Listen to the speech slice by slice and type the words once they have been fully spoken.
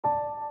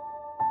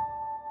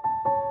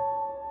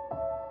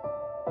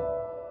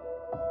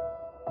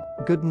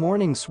Good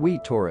morning,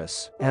 sweet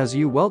Taurus. As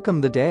you welcome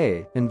the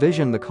day,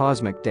 envision the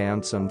cosmic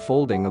dance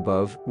unfolding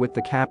above, with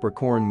the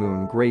Capricorn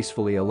moon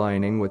gracefully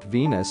aligning with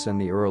Venus in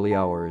the early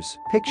hours.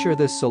 Picture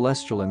this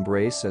celestial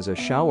embrace as a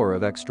shower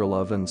of extra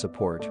love and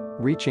support,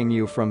 reaching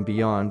you from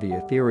beyond the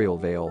ethereal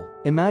veil.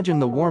 Imagine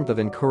the warmth of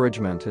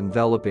encouragement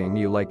enveloping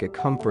you like a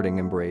comforting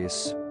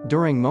embrace.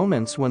 During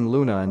moments when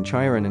Luna and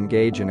Chiron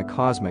engage in a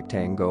cosmic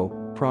tango,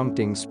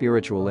 prompting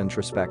spiritual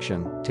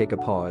introspection, take a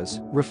pause,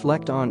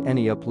 reflect on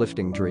any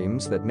uplifting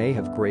dreams that may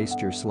have graced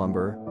your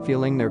slumber,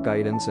 feeling their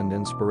guidance and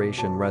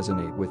inspiration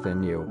resonate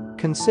within you.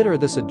 Consider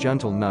this a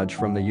gentle nudge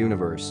from the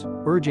universe,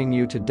 urging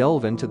you to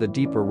delve into the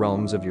deeper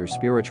realms of your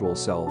spiritual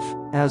self.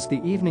 As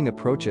the evening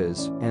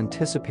approaches,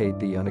 anticipate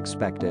the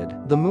unexpected.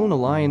 The moon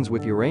aligns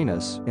with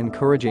Uranus,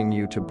 encouraging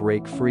you to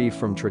break free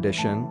from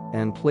tradition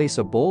and place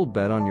a bold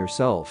bet on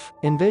yourself.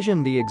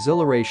 Envision the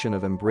exhilaration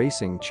of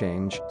embracing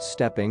change,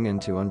 stepping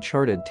into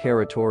uncharted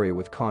territory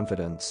with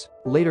confidence.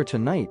 Later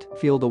tonight,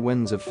 feel the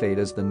winds of fate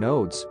as the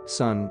nodes,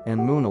 sun,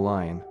 and moon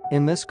align.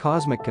 In this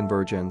cosmic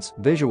convergence,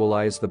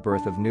 visualize the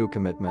birth of new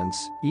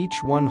commitments,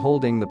 each one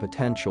holding the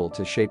potential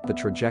to shape the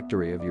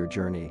trajectory of your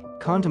journey.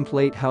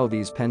 Contemplate how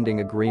these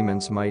pending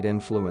agreements might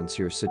influence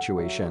your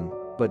situation,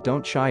 but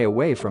don't shy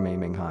away from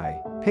aiming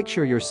high.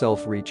 Picture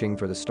yourself reaching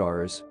for the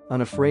stars,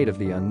 unafraid of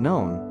the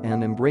unknown,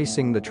 and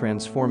embracing the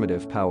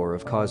transformative power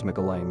of cosmic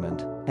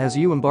alignment. As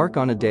you embark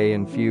on a day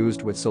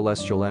infused with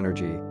celestial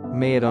energy,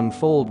 may it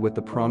unfold with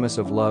the promise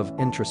of love,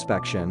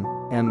 introspection,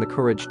 and the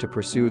courage to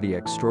pursue the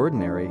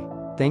extraordinary.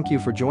 Thank you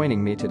for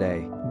joining me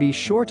today. Be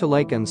sure to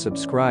like and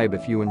subscribe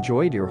if you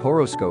enjoyed your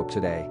horoscope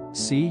today.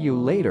 See you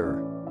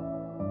later.